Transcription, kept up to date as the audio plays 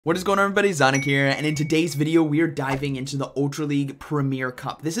What is going on, everybody? ZyoniK here, and in today's video we are diving into the Ultra League Premier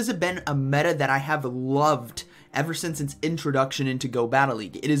Cup. This has been a meta that I have loved ever since its introduction into Go Battle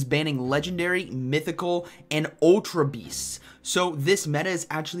League. It is banning legendary, mythical, and ultra beasts. So this meta is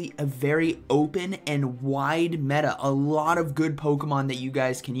actually a very open and wide meta. A lot of good Pokemon that you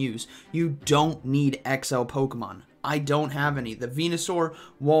guys can use. You don't need XL Pokemon. I don't have any. The Venusaur,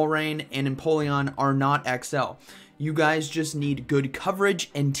 Walrein, and Empoleon are not XL. You guys just need good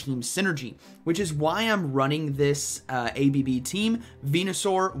coverage and team synergy, which is why I'm running this ABB team,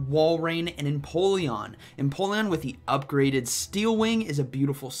 Venusaur, Walrein, and Empoleon. Empoleon with the upgraded Steel Wing is a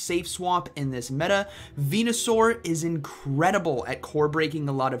beautiful safe swap in this meta. Venusaur is incredible at core breaking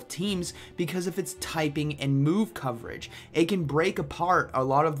a lot of teams because of its typing and move coverage. It can break apart a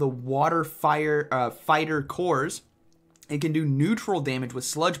lot of the water fighter cores. It can do neutral damage with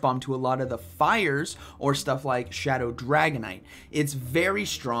Sludge Bomb to a lot of the fires or stuff like Shadow Dragonite. It's very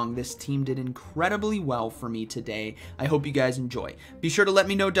strong. This team did incredibly well for me today. I hope you guys enjoy. Be sure to let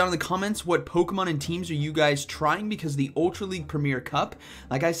me know down in the comments what Pokemon and teams are you guys trying, because the Ultra League Premier Cup,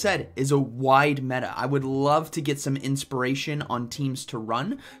 like I said, is a wide meta. I would love to get some inspiration on teams to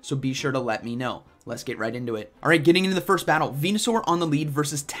run, so be sure to let me know. Let's get right into it. All right, getting into the first battle, Venusaur on the lead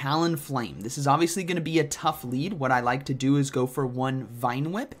versus Talonflame. This is obviously going to be a tough lead. What I like to do is go for one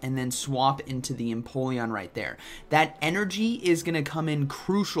Vine Whip and then swap into the Empoleon right there. That energy is going to come in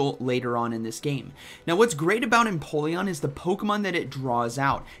crucial later on in this game. Now, what's great about Empoleon is the Pokemon that it draws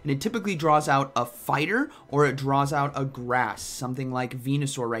out. And it typically draws out a fighter, or it draws out a grass, something like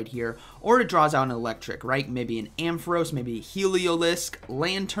Venusaur right here, or it draws out an electric, right? Maybe an Ampharos, maybe a Heliolisk,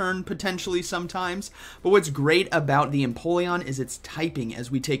 Lantern potentially sometimes. But what's great about the Empoleon is its typing, as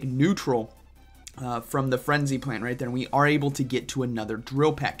we take neutral from the Frenzy plant right there, and we are able to get to another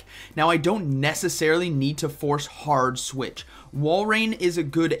Drill Peck. Now, I don't necessarily need to force hard switch. Walrein is a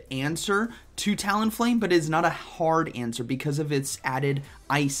good answer to Talonflame, but it's not a hard answer because of its added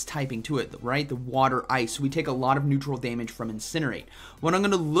ice typing to it, right? The water ice. We take a lot of neutral damage from Incinerate. What I'm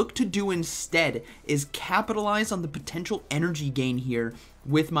going to look to do instead is capitalize on the potential energy gain here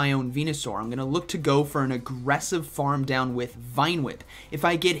with my own Venusaur. I'm going to look to go for an aggressive farm down with Vine Whip. If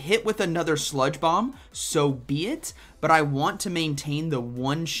I get hit with another Sludge Bomb, so be it, but I want to maintain the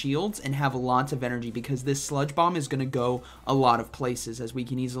one shields and have lots of energy, because this Sludge Bomb is going to go a lot of places, as we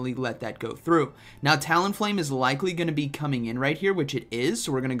can easily let that go through. Now, Talonflame is likely going to be coming in right here, which it is,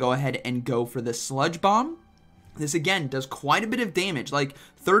 so we're going to go ahead and go for the Sludge Bomb. This, again, does quite a bit of damage, like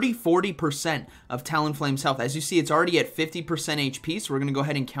 30-40% of Talonflame's health. As you see, it's already at 50% HP, so we're going to go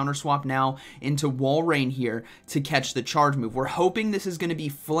ahead and counter swap now into Walrein here to catch the charge move. We're hoping this is going to be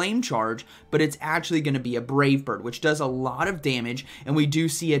Flame Charge, but it's actually going to be a Brave Bird, which does a lot of damage, and we do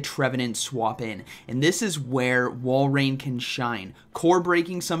see a Trevenant swap in. And this is where Walrein can shine, core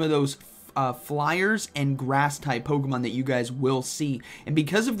breaking some of those flyers and grass type Pokemon that you guys will see. And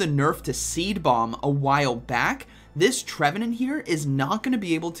because of the nerf to Seed Bomb a while back, this Trevenant here is not going to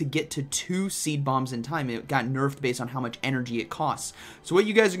be able to get to 2 Seed Bombs in time. It got nerfed based on how much energy it costs. So what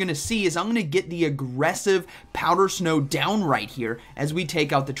you guys are going to see is I'm going to get the aggressive Powder Snow down right here as we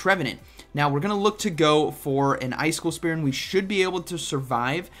take out the Trevenant. Now, we're going to look to go for an Icicle Spear, and we should be able to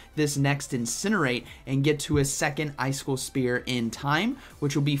survive this next Incinerate and get to a second Icicle Spear in time,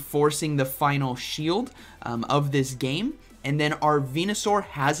 which will be forcing the final shield of this game. And then our Venusaur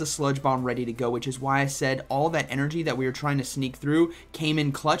has a Sludge Bomb ready to go, which is why I said all that energy that we were trying to sneak through came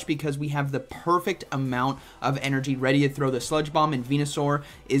in clutch, because we have the perfect amount of energy ready to throw the Sludge Bomb, and Venusaur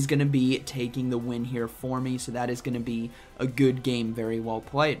is going to be taking the win here for me. So that is going to be a good game, very well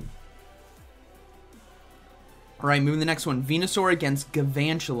played. All right, moving to the next one, Venusaur against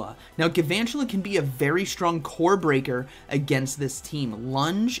Galvantula. Now, Galvantula can be a very strong core breaker against this team.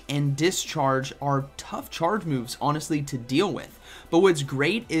 Lunge and Discharge are tough charge moves, honestly, to deal with. But what's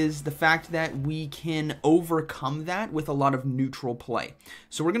great is the fact that we can overcome that with a lot of neutral play.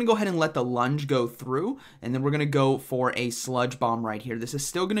 So we're going to go ahead and let the Lunge go through, and then we're going to go for a Sludge Bomb right here. This is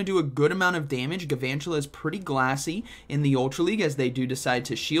still going to do a good amount of damage. Galvantula is pretty glassy in the Ultra League, as they do decide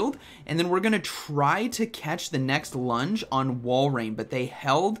to shield. And then we're going to try to catch the next Lunge on Walrein, but they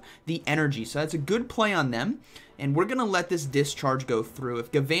held the energy, so that's a good play on them. And we're going to let this Discharge go through.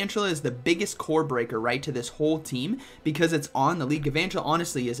 If Galvantula is the biggest core breaker, right, to this whole team, because it's on the lead, Galvantula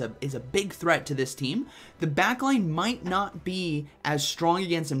honestly is a big threat to this team. The backline might not be as strong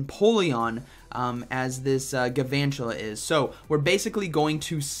against Empoleon as this Galvantula is. So we're basically going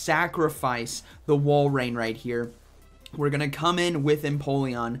to sacrifice the Walrein right here. We're going to come in with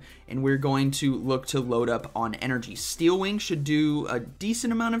Empoleon, and we're going to look to load up on energy. Steel Wing should do a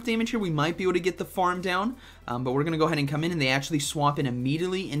decent amount of damage here. We might be able to get the farm down, but we're going to go ahead and come in, and they actually swap in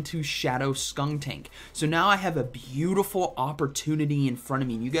immediately into Shadow Skuntank. So now I have a beautiful opportunity in front of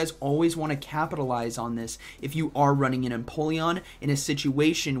me. You guys always want to capitalize on this if you are running an Empoleon in a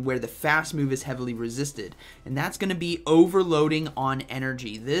situation where the fast move is heavily resisted, and that's going to be overloading on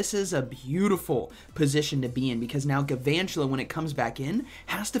energy. This is a beautiful position to be in because now Galvantula, when it comes back in,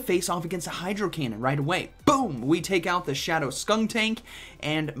 has to face off against a Hydro Cannon right away. Boom! We take out the Shadow Skuntank,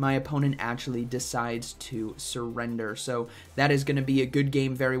 and my opponent actually decides to surrender. So that is going to be a good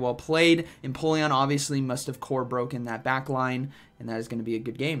game, very well played. Empoleon obviously must have core broken that back line, and that is going to be a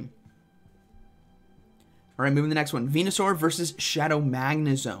good game. All right, moving to the next one. Venusaur versus Shadow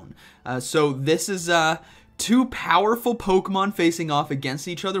Magnezone. So this is two powerful Pokemon facing off against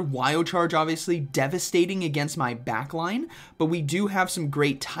each other. Wild Charge obviously devastating against my backline, but we do have some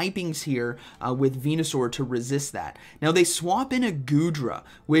great typings here with Venusaur to resist that. Now they swap in a Goodra,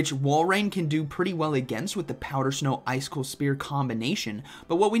 which Walrein can do pretty well against with the Powder Snow Icicle Spear combination,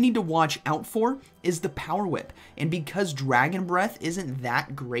 but what we need to watch out for is the Power Whip. And because Dragon Breath isn't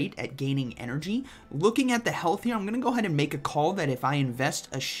that great at gaining energy, looking at the health here, I'm going to go ahead and make a call that if I invest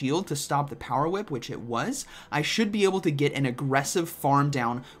a shield to stop the Power Whip, which it was, I should be able to get an aggressive farm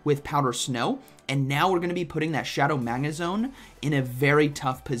down with Powder Snow. And now we're going to be putting that Shadow Magnezone in a very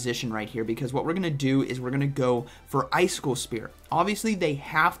tough position right here, because what we're going to do is we're going to go for Icicle Spear. Obviously, they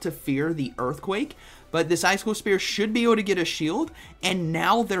have to fear the Earthquake, but this Icicle Spear should be able to get a shield, and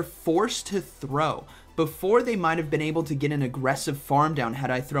now they're forced to throw. Before, they might have been able to get an aggressive farm down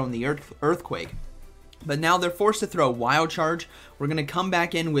had I thrown the Earthquake. But now they're forced to throw Wild Charge. We're going to come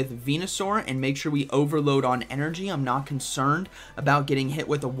back in with Venusaur and make sure we overload on energy. I'm not concerned about getting hit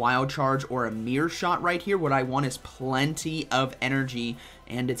with a Wild Charge or a Mirror Shot right here. What I want is plenty of energy,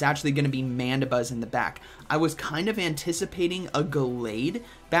 and it's actually going to be Mandibuzz in the back. I was kind of anticipating a Gallade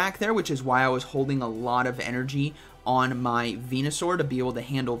back there, which is why I was holding a lot of energy on my Venusaur to be able to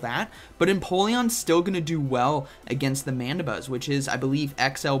handle that. But Empoleon's still going to do well against the Mandibuzz, which is, I believe,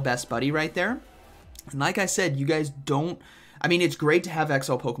 XL Best Buddy right there. And like I said, you guys don't... I mean, it's great to have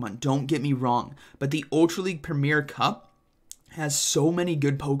XL Pokemon, don't get me wrong. But the Ultra League Premier Cup has so many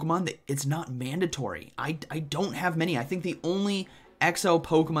good Pokemon that it's not mandatory. I don't have many. I think the only XL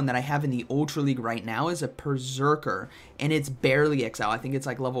Pokemon that I have in the Ultra League right now is a Berserker, and it's barely XL. I think it's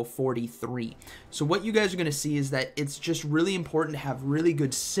like level 43. So what you guys are going to see is that it's just really important to have really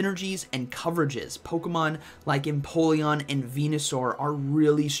good synergies and coverages. Pokemon like Empoleon and Venusaur are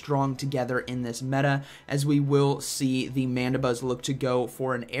really strong together in this meta, as we will see the Mandibuzz look to go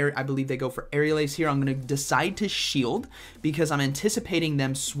for an air. I believe they go for Aerial Ace here. I'm going to decide to shield because I'm anticipating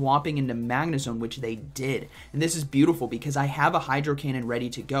them swapping into Magnezone, which they did. And this is beautiful because I have a Hydro Cannon ready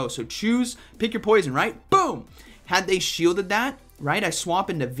to go. So choose, pick your poison, right? Boom! Had they shielded that, right, I swap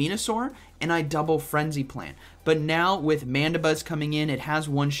into Venusaur and I double Frenzy Plant. But now with Mandibuzz coming in, it has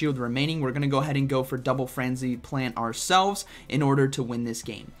one shield remaining. We're going to go ahead and go for double Frenzy Plant ourselves in order to win this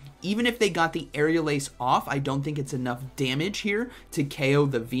game. Even if they got the Aerial Ace off, I don't think it's enough damage here to KO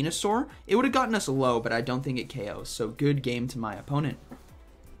the Venusaur. It would have gotten us low, but I don't think it KOs. So good game to my opponent.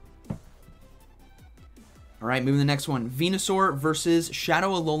 Alright, moving to the next one. Venusaur versus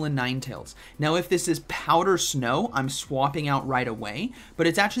Shadow Alolan Ninetales. Now, if this is Powder Snow, I'm swapping out right away, but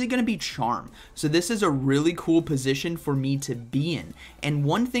it's actually going to be Charm. So this is a really cool position for me to be in. And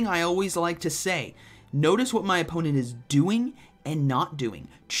one thing I always like to say, notice what my opponent is doing and not doing.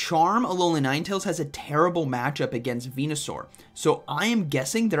 Charm Alolan Ninetales has a terrible matchup against Venusaur. So I am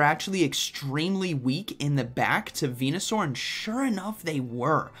guessing they're actually extremely weak in the back to Venusaur, and sure enough, they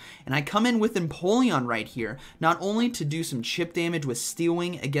were. And I come in with Empoleon right here, not only to do some chip damage with Steel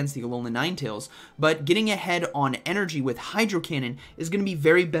Wing against the Alolan Ninetales, but getting ahead on energy with Hydro Cannon is going to be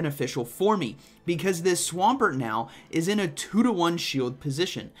very beneficial for me, because this Swampert now is in a 2-to-1 shield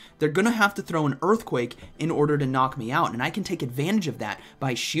position. They're going to have to throw an Earthquake in order to knock me out, and I can take advantage of that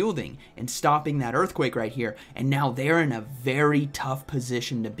by shielding and stopping that Earthquake right here, and now they're in a very tough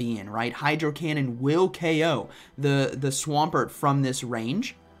position to be in, right? Hydro Cannon will KO the Swampert from this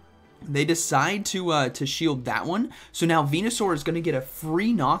range. They decide to shield that one, so now Venusaur is going to get a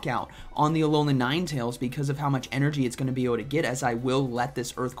free knockout on the Alolan Ninetales because of how much energy it's going to be able to get, as I will let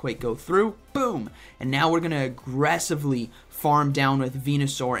this Earthquake go through. Boom! And now we're going to aggressively farm down with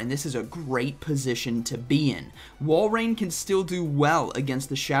Venusaur, and this is a great position to be in. Walrein can still do well against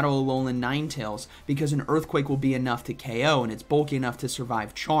the Shadow Alolan Ninetales because an Earthquake will be enough to KO, and it's bulky enough to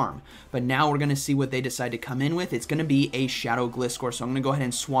survive Charm. But now we're going to see what they decide to come in with. It's going to be a Shadow Gliscor, so I'm going to go ahead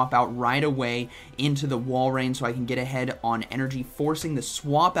and swap out right away into the Walrein so I can get ahead on energy, forcing the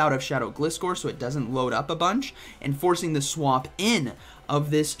swap out of Shadow Gliscor so it doesn't load up a bunch, and forcing the swap in of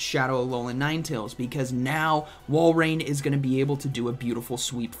this Shadow Alolan Ninetales, because now Walrein is going to be able to do a beautiful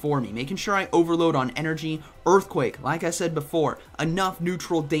sweep for me, making sure I overload on energy. Earthquake, like I said before, enough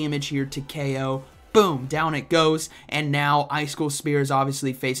neutral damage here to KO. Boom, down it goes, and now Icicle Spear is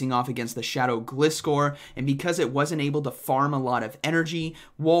obviously facing off against the Shadow Gliscor, and because it wasn't able to farm a lot of energy,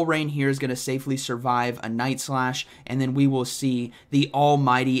 Walrein here is going to safely survive a Night Slash, and then we will see the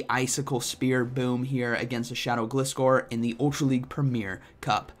almighty Icicle Spear boom here against the Shadow Gliscor in the Ultra League Premier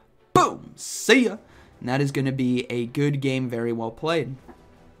Cup. Boom! See ya! And that is going to be a good game, very well played.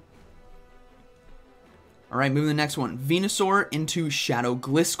 Alright, moving to the next one. Venusaur into Shadow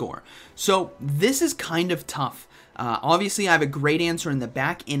Gliscor. So, this is kind of tough. Obviously, I have a great answer in the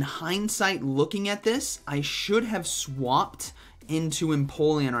back. In hindsight, looking at this, I should have swapped into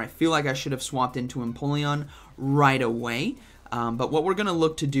Empoleon, or I feel like I should have swapped into Empoleon right away. But what we're going to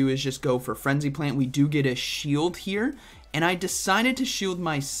look to do is just go for Frenzy Plant. We do get a shield here, and I decided to shield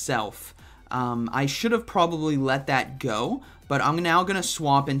myself. I should have probably let that go, but I'm now going to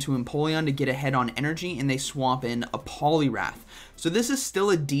swap into Empoleon to get ahead on energy, and they swap in a Poliwrath. So this is still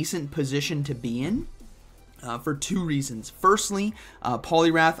a decent position to be in. For two reasons. Firstly,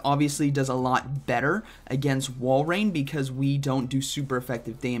 Poliwrath obviously does a lot better against Walrein because we don't do super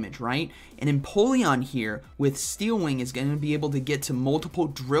effective damage, right? And Empoleon here with Steel Wing is going to be able to get to multiple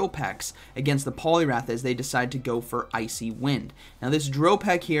Drill Pecks against the Poliwrath as they decide to go for Icy Wind. Now this Drill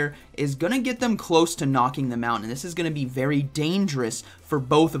Peck here is going to get them close to knocking them out, and this is going to be very dangerous for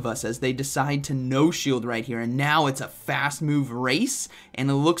both of us as they decide to no shield right here. And now it's a fast move race,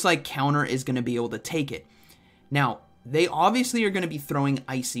 and it looks like Counter is going to be able to take it. Now, they obviously are going to be throwing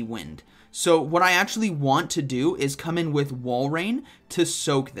Icy Wind. So what I actually want to do is come in with Walrein to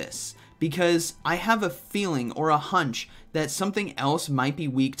soak this, because I have a feeling or a hunch that something else might be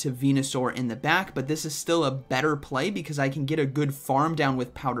weak to Venusaur in the back, but this is still a better play because I can get a good farm down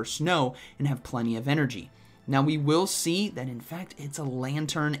with Powder Snow and have plenty of energy. Now we will see that in fact it's a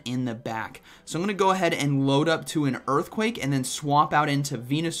Lantern in the back. So I'm going to go ahead and load up to an Earthquake and then swap out into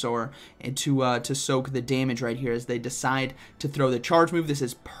Venusaur to soak the damage right here as they decide to throw the charge move. This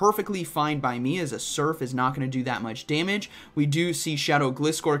is perfectly fine by me as a Surf is not going to do that much damage. We do see Shadow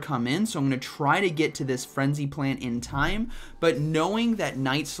Gliscor come in, so I'm going to try to get to this Frenzy Plant in time, but knowing that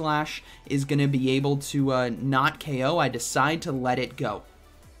Night Slash is going to be able to not KO, I decide to let it go.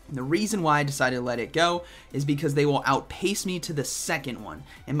 The reason why I decided to let it go is because they will outpace me to the second one,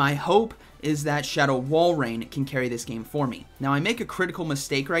 and my hope is that Shadow Walrein can carry this game for me. Now I make a critical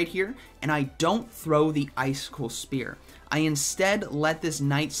mistake right here, and I don't throw the Icicle Spear. I instead let this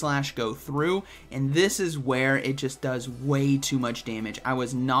Night Slash go through, and this is where it just does way too much damage. I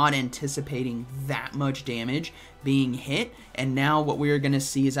was not anticipating that much damage being hit, and now what we are going to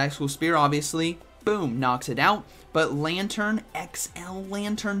see is Icicle Spear, obviously, boom, knocks it out. But Lantern, XL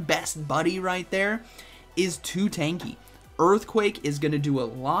Lantern, best buddy right there, is too tanky. Earthquake is going to do a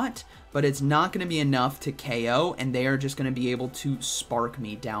lot, but it's not going to be enough to KO, and they are just going to be able to spark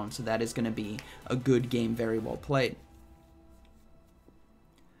me down. So that is going to be a good game, very well played.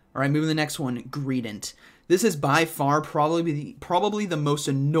 Alright, moving to the next one, Greedent. This is by far probably the most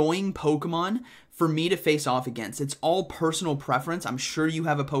annoying Pokemon for me to face off against. It's all personal preference. I'm sure you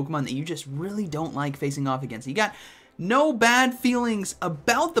have a Pokemon that you just really don't like facing off against. You got no bad feelings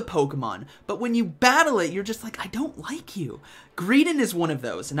about the Pokemon, but when you battle it, you're just like, I don't like you. Greedent is one of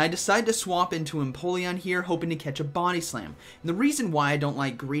those, and I decide to swap into Empoleon here, hoping to catch a Body Slam. And the reason why I don't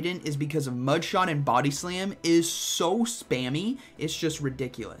like Greedent is because of Mudshot and Body Slam is so spammy, it's just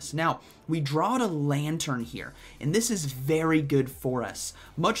ridiculous. Now, we draw out a Lantern here, and this is very good for us.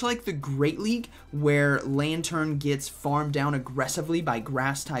 Much like the Great League, where Lantern gets farmed down aggressively by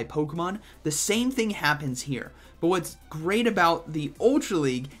Grass-type Pokemon, the same thing happens here. But what's great about the Ultra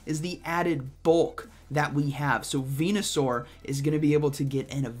League is the added bulk that we have. So Venusaur is going to be able to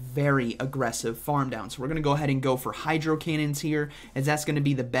get in a very aggressive farm down. So we're going to go ahead and go for Hydro Cannons here, as that's going to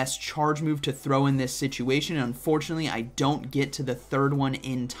be the best charge move to throw in this situation. And unfortunately, I don't get to the third one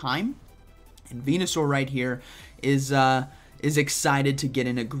in time. And Venusaur right here is is excited to get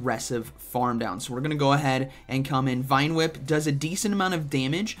an aggressive farm down. So we're going to go ahead and come in. Vine Whip does a decent amount of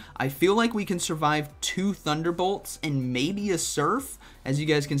damage. I feel like we can survive 2 Thunderbolts and maybe a Surf. As you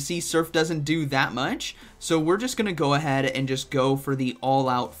guys can see, Surf doesn't do that much. So we're just going to go ahead and just go for the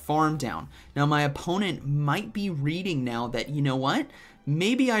all-out farm down. Now my opponent might be reading now that, you know what?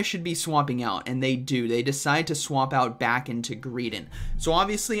 Maybe I should be swapping out, and they do. They decide to swap out back into Greedent. So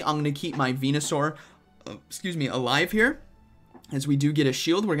obviously I'm going to keep my Venusaur, alive here. As we do get a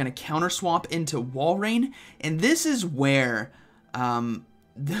shield, we're going to counter swap into Walrein, and this is where Body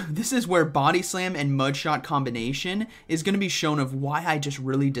Slam and Mud Shot combination is going to be shown of why I just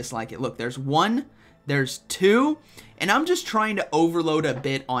really dislike it. Look, there's 1, there's 2, and I'm just trying to overload a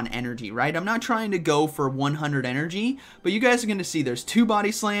bit on energy, right? I'm not trying to go for 100 energy, but you guys are going to see there's 2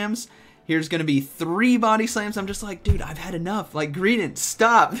 Body Slams. Here's going to be 3 Body Slams. I'm just like, dude, I've had enough. Like, Greedent,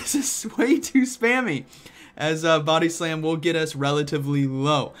 stop. This is way too spammy. As Body Slam will get us relatively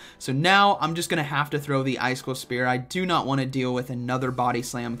low. So now I'm just going to have to throw the Icicle Spear. I do not want to deal with another Body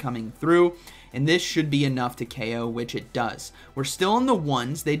Slam coming through. And this should be enough to KO, which it does. We're still on the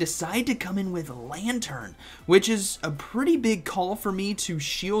 1s. They decide to come in with Lantern, which is a pretty big call for me to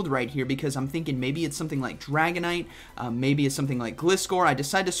shield right here because I'm thinking maybe it's something like Dragonite, maybe it's something like Gliscor. I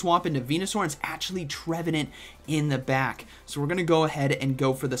decide to swap into Venusaur, and it's actually Trevenant in the back. So we're going to go ahead and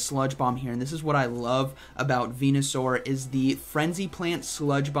go for the Sludge Bomb here. And this is what I love about Venusaur is the Frenzy Plant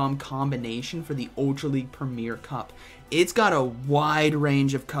Sludge Bomb combination for the Ultra League Premier Cup. It's got a wide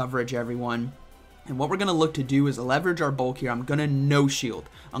range of coverage, everyone. And what we're going to look to do is leverage our bulk here. I'm going to no shield.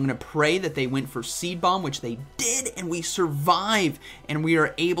 I'm going to pray that they went for Seed Bomb, which they did, and we survive. And we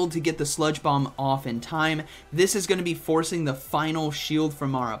are able to get the Sludge Bomb off in time. This is going to be forcing the final shield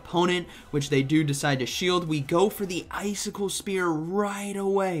from our opponent, which they do decide to shield. We go for the Icicle Spear right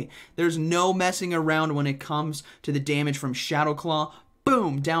away. There's no messing around when it comes to the damage from Shadow Claw.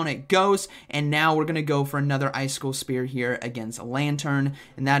 Boom, down it goes, and now we're going to go for another Icicle Spear here against Lantern,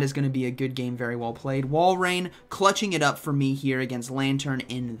 and that is going to be a good game, very well played. Walrein clutching it up for me here against Lantern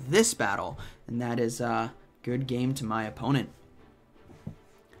in this battle, and that is a good game to my opponent.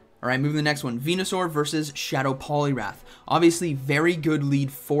 Alright, moving to the next one. Venusaur versus Shadow Poliwrath. Obviously, very good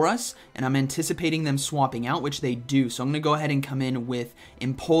lead for us, and I'm anticipating them swapping out, which they do. So I'm going to go ahead and come in with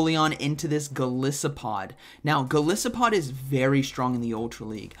Empoleon into this Golisopod. Now, Golisopod is very strong in the Ultra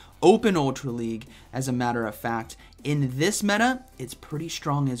League. Open Ultra League, as a matter of fact. In this meta, it's pretty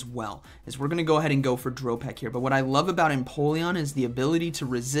strong as well, as we're going to go ahead and go for Dropek here. But what I love about Empoleon is the ability to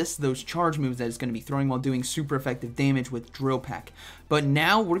resist those charge moves that it's going to be throwing while doing super effective damage with Dropek. But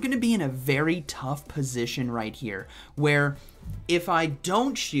now we're going to be in a very tough position right here, where if I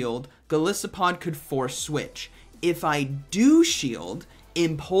don't shield, Golisopod could force switch. If I do shield,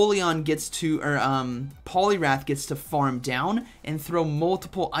 Empoleon gets to, or Poliwrath gets to farm down and throw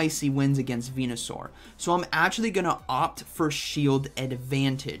multiple Icy Winds against Venusaur. So I'm actually going to opt for shield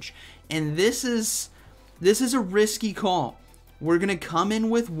advantage. And this is a risky call. We're going to come in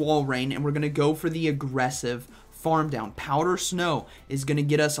with Walrein and we're going to go for the aggressive farm down. Powder Snow is going to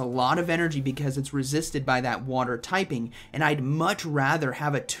get us a lot of energy because it's resisted by that water typing, and I'd much rather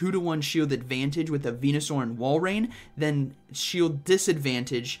have a 2-to-1 shield advantage with a Venusaur and Walrein than shield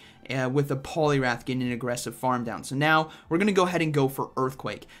disadvantage with a Poliwrath getting an aggressive farm down. So now we're going to go ahead and go for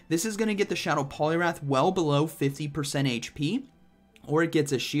Earthquake. This is going to get the Shadow Poliwrath well below 50% HP. Or it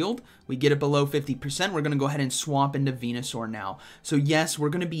gets a shield, we get it below 50%, we're going to go ahead and swap into Venusaur now. So yes, we're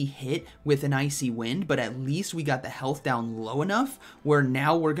going to be hit with an Icy Wind, but at least we got the health down low enough where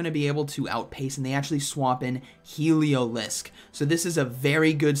now we're going to be able to outpace, and they actually swap in Heliolisk. So this is a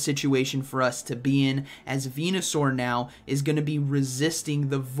very good situation for us to be in, as Venusaur now is going to be resisting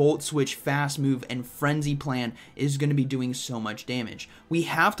the Volt Switch fast move, and Frenzy Plant is going to be doing so much damage. We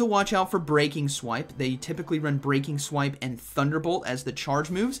have to watch out for Breaking Swipe. They typically run Breaking Swipe and Thunderbolt as the charge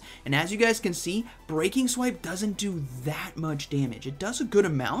moves, and as you guys can see, Breaking Swipe doesn't do that much damage. It does a good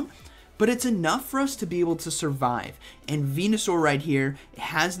amount, but it's enough for us to be able to survive. And Venusaur right here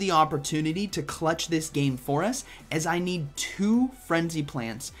has the opportunity to clutch this game for us, as I need 2 Frenzy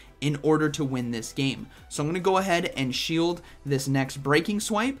Plants in order to win this game. So I'm going to go ahead and shield this next Breaking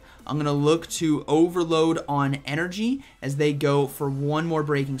Swipe. I'm going to look to overload on energy as they go for one more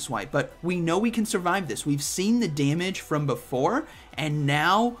Breaking Swipe. But we know we can survive this. We've seen the damage from before, and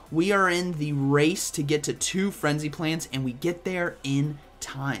now we are in the race to get to 2 Frenzy Plants, and we get there in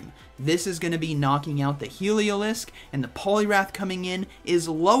time. This is going to be knocking out the Heliolisk, and the Poliwrath coming in is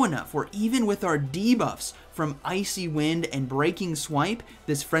low enough where even with our debuffs from Icy Wind and Breaking Swipe,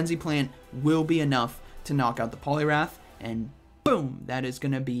 this Frenzy Plant will be enough to knock out the Poliwrath, and boom, that is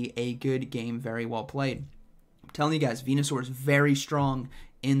going to be a good game, very well played. telling you guys, Venusaur is very strong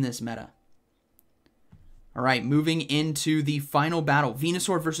in this meta. All right, moving into the final battle,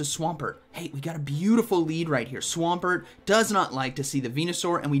 Venusaur versus Swampert. Hey, we got a beautiful lead right here. Swampert does not like to see the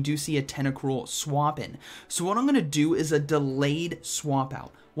Venusaur, and we do see a Tentacruel swap in. So what I'm going to do is a delayed swap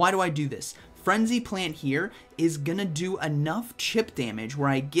out. Why do I do this? Frenzy Plant here is going to do enough chip damage where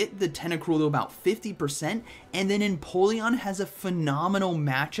I get the Tentacruel to about 50%, and then Empoleon has a phenomenal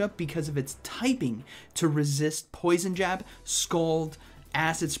matchup because of its typing to resist Poison Jab, Scald,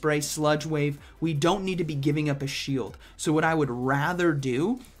 Acid Spray, Sludge Wave. We don't need to be giving up a shield. So what I would rather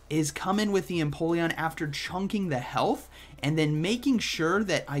do is come in with the Empoleon after chunking the health and then making sure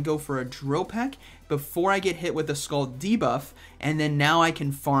that I go for a Drill Peck before I get hit with a Scald debuff, and then now I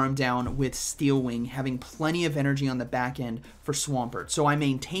can farm down with Steel Wing, having plenty of energy on the back end for Swampert. So I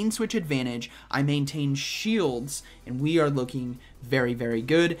maintain switch advantage, I maintain shields, and we are looking very, very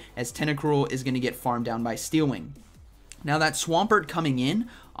good as Tentacruel is going to get farmed down by Steel Wing. Now that Swampert coming in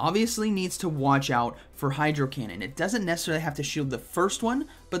obviously needs to watch out for Hydro Cannon. It doesn't necessarily have to shield the first one,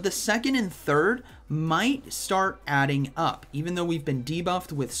 but the second and third might start adding up. Even though we've been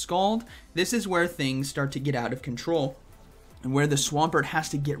debuffed with Scald, this is where things start to get out of control and where the Swampert has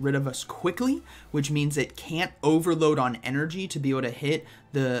to get rid of us quickly, which means it can't overload on energy to be able to hit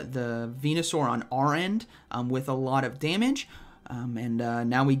the Venusaur on our end with a lot of damage.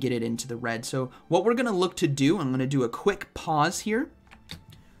 Now we get it into the red. So what we're going to look to do, I'm going to do a quick pause here.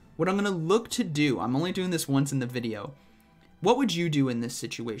 What I'm going to look to do, I'm only doing this once in the video. What would you do in this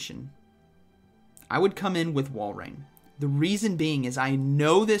situation? I would come in with Walrein. The reason being is I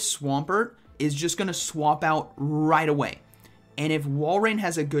know this Swampert is just going to swap out right away. And if Walrein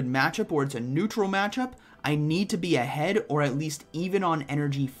has a good matchup or it's a neutral matchup, I need to be ahead or at least even on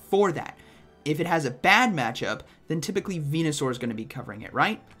energy for that. If it has a bad matchup, then typically Venusaur is going to be covering it,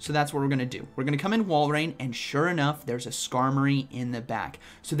 right? So that's what we're going to do. We're going to come in Walrein, and sure enough, there's a Skarmory in the back.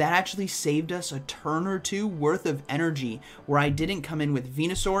 So that actually saved us a turn or two worth of energy where I didn't come in with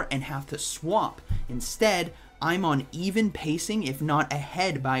Venusaur and have to swap. Instead, I'm on even pacing, if not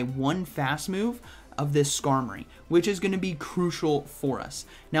ahead by one fast move of this Skarmory, which is going to be crucial for us.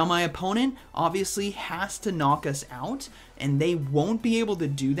 Now, my opponent obviously has to knock us out, and they won't be able to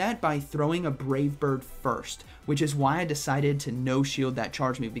do that by throwing a Brave Bird first, which is why I decided to no-shield that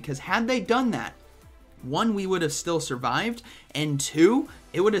charge move, because had they done that, one, we would have still survived, and two,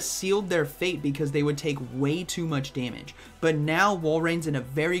 it would have sealed their fate because they would take way too much damage. But now Walrein's in a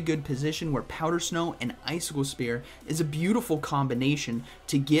very good position where Powder Snow and Icicle Spear is a beautiful combination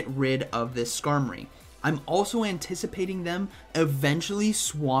to get rid of this Skarmory. I'm also anticipating them eventually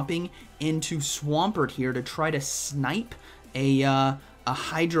swapping into Swampert here to try to snipe a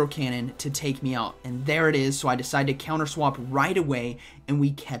Hydro Cannon to take me out, and there it is. So I decide to counter swap right away, and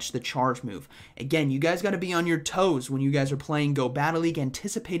we catch the charge move. Again, you guys got to be on your toes when you guys are playing Go Battle League,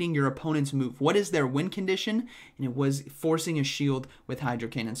 anticipating your opponent's move. What is their win condition? And it was forcing a shield with Hydro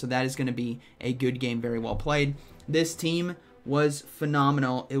Cannon, so that is going to be a good game, very well played. This team was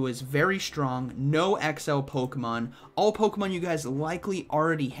phenomenal. It was very strong. No XL Pokemon. All Pokemon you guys likely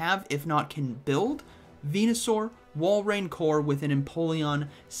already have, if not can build. Venusaur, Walrein core with an Empoleon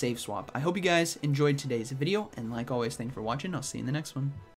safe swap. I hope you guys enjoyed today's video, and like always, thank you for watching. I'll see you in the next one.